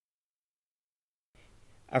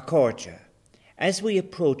Accordia, as we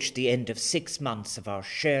approach the end of 6 months of our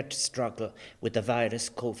shared struggle with the virus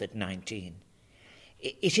COVID-19,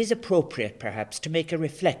 it is appropriate perhaps to make a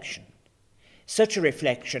reflection. Such a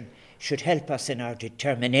reflection should help us in our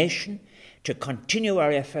determination to continue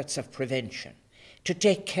our efforts of prevention, to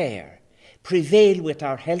take care, prevail with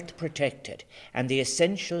our health protected and the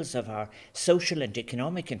essentials of our social and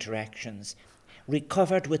economic interactions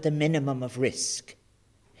recovered with a minimum of risk.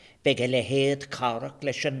 Bege le héad carach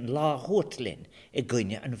leis an lá hótlin I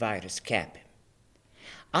gcuine an virus ceap.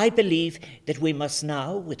 I believe that we must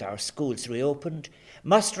now, with our schools reopened,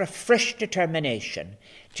 muster a fresh determination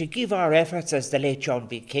to give our efforts, as the late John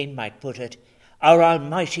B. Keane might put it, our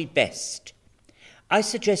almighty best. I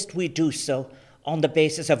suggest we do so on the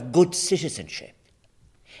basis of good citizenship.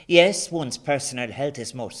 Yes, one's personal health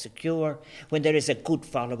is more secure when there is a good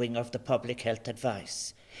following of the public health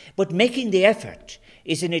advice. But making the effort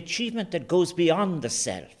is an achievement that goes beyond the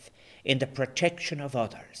self in the protection of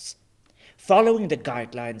others. Following the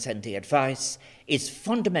guidelines and the advice is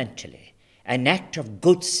fundamentally an act of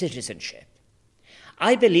good citizenship.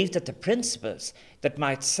 I believe that the principles that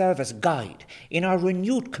might serve as guide in our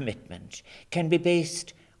renewed commitment can be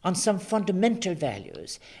based on some fundamental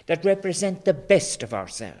values that represent the best of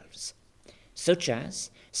ourselves, such as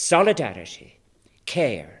solidarity,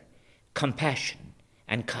 care, compassion,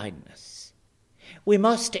 and kindness. We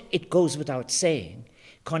must, it goes without saying,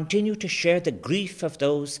 continue to share the grief of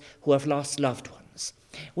those who have lost loved ones.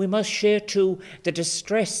 We must share, too, the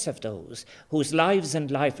distress of those whose lives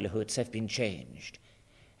and livelihoods have been changed,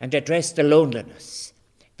 and address the loneliness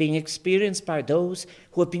being experienced by those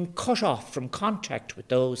who have been cut off from contact with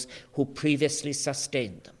those who previously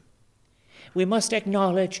sustained them. We must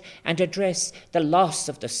acknowledge and address the loss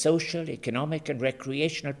of the social, economic, and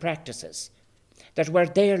recreational practices that were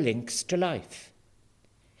their links to life.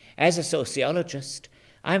 As a sociologist,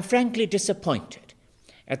 I am frankly disappointed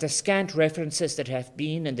at the scant references that have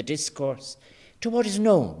been in the discourse to what is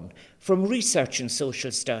known from research in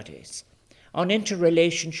social studies on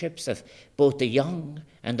interrelationships of both the young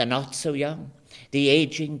and the not so young, the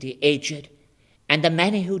aging, the aged, and the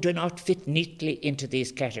many who do not fit neatly into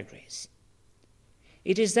these categories.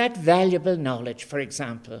 It is that valuable knowledge, for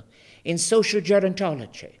example, in social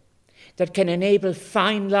gerontology, that can enable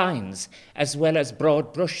fine lines as well as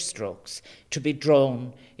broad brushstrokes to be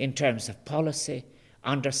drawn in terms of policy,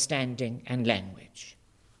 understanding, and language.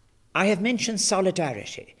 I have mentioned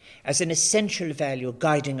solidarity as an essential value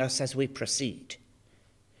guiding us as we proceed.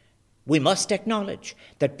 We must acknowledge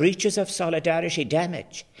that breaches of solidarity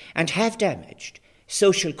damage and have damaged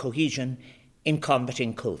social cohesion in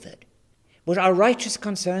combating COVID. But our righteous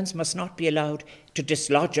concerns must not be allowed to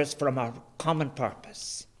dislodge us from our common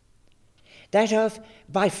purpose. That of,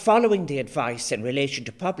 by following the advice in relation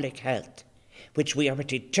to public health, which we are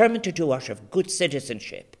determined to do out of good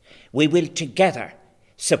citizenship, we will together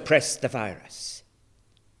suppress the virus.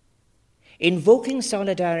 Invoking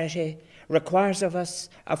solidarity requires of us,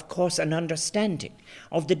 of course, an understanding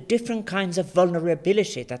of the different kinds of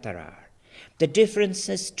vulnerability that there are, the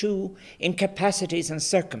differences, too, in capacities and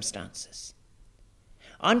circumstances.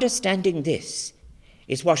 Understanding this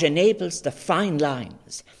is what enables the fine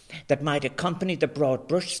lines that might accompany the broad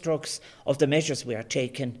brushstrokes of the measures we are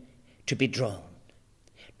taking to be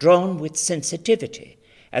drawn with sensitivity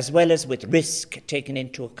as well as with risk taken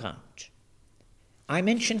into account. I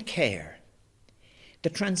mentioned care. The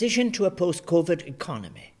transition to a post-COVID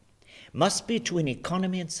economy must be to an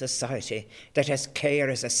economy and society that has care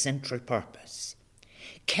as a central purpose.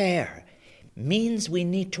 Care means we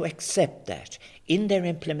need to accept that, in their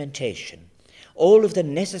implementation, all of the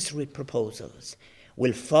necessary proposals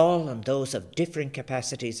will fall on those of differing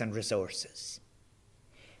capacities and resources.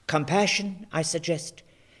 Compassion, I suggest,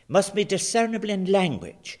 must be discernible in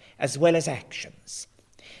language as well as actions.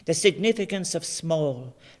 The significance of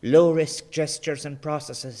small, low-risk gestures and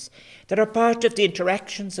processes that are part of the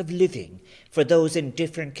interactions of living for those in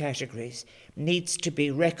different categories needs to be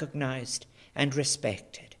recognized and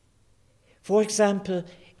respected. For example,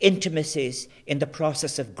 intimacies in the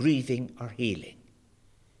process of grieving or healing.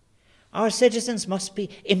 Our citizens must be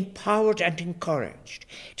empowered and encouraged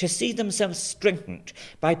to see themselves strengthened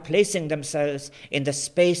by placing themselves in the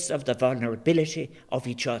space of the vulnerability of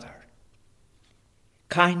each other.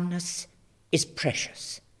 Kindness is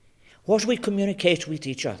precious. What we communicate with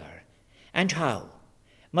each other and how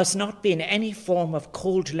must not be in any form of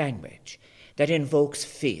cold language that invokes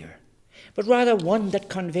fear, but rather one that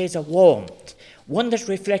conveys a warmth, one that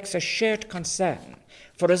reflects a shared concern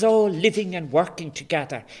for us all living and working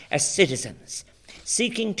together as citizens,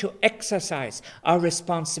 seeking to exercise our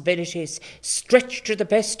responsibilities stretched to the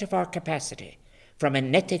best of our capacity from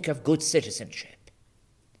an ethic of good citizenship.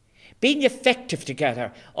 Being effective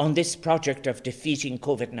together on this project of defeating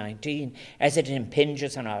COVID-19 as it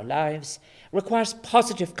impinges on our lives requires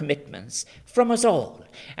positive commitments from us all,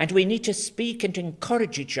 and we need to speak and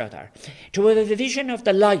encourage each other to have a vision of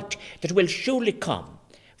the light that will surely come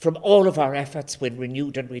from all of our efforts when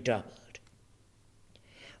renewed and redoubled.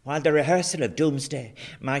 While the rehearsal of Doomsday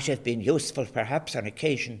might have been useful perhaps on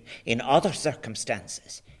occasion in other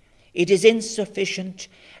circumstances, it is insufficient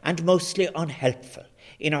and mostly unhelpful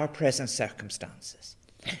in our present circumstances.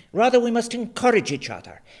 Rather, we must encourage each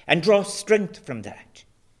other and draw strength from that.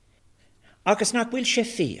 Agus nach bhfuil sé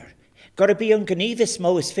fíor, gur a bí an gníomhas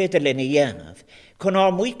mó is féidir lena dhéanamh, chun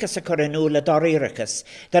muchas a chur anú le doríirechas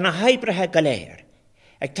den a haibrithe galéir,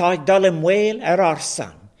 ag tá ag dul im mhaol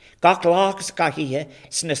arsan, gach lágus gaithithe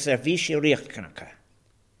sna servísí riachcanacha.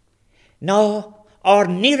 Ná, ar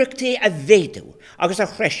níireachtaí a bhéadú agus a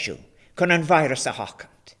chreisiú chun an virus a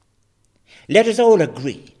hachant. Let us all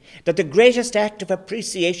agree that the greatest act of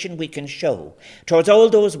appreciation we can show towards all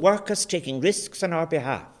those workers taking risks on our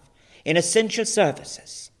behalf in essential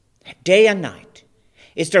services, day and night,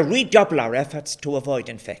 is to redouble our efforts to avoid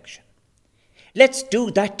infection. Let's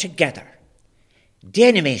do that together.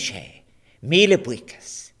 Déanaimid sé, míle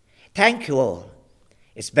buíochas. Thank you all.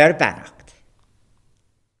 Is ber banach.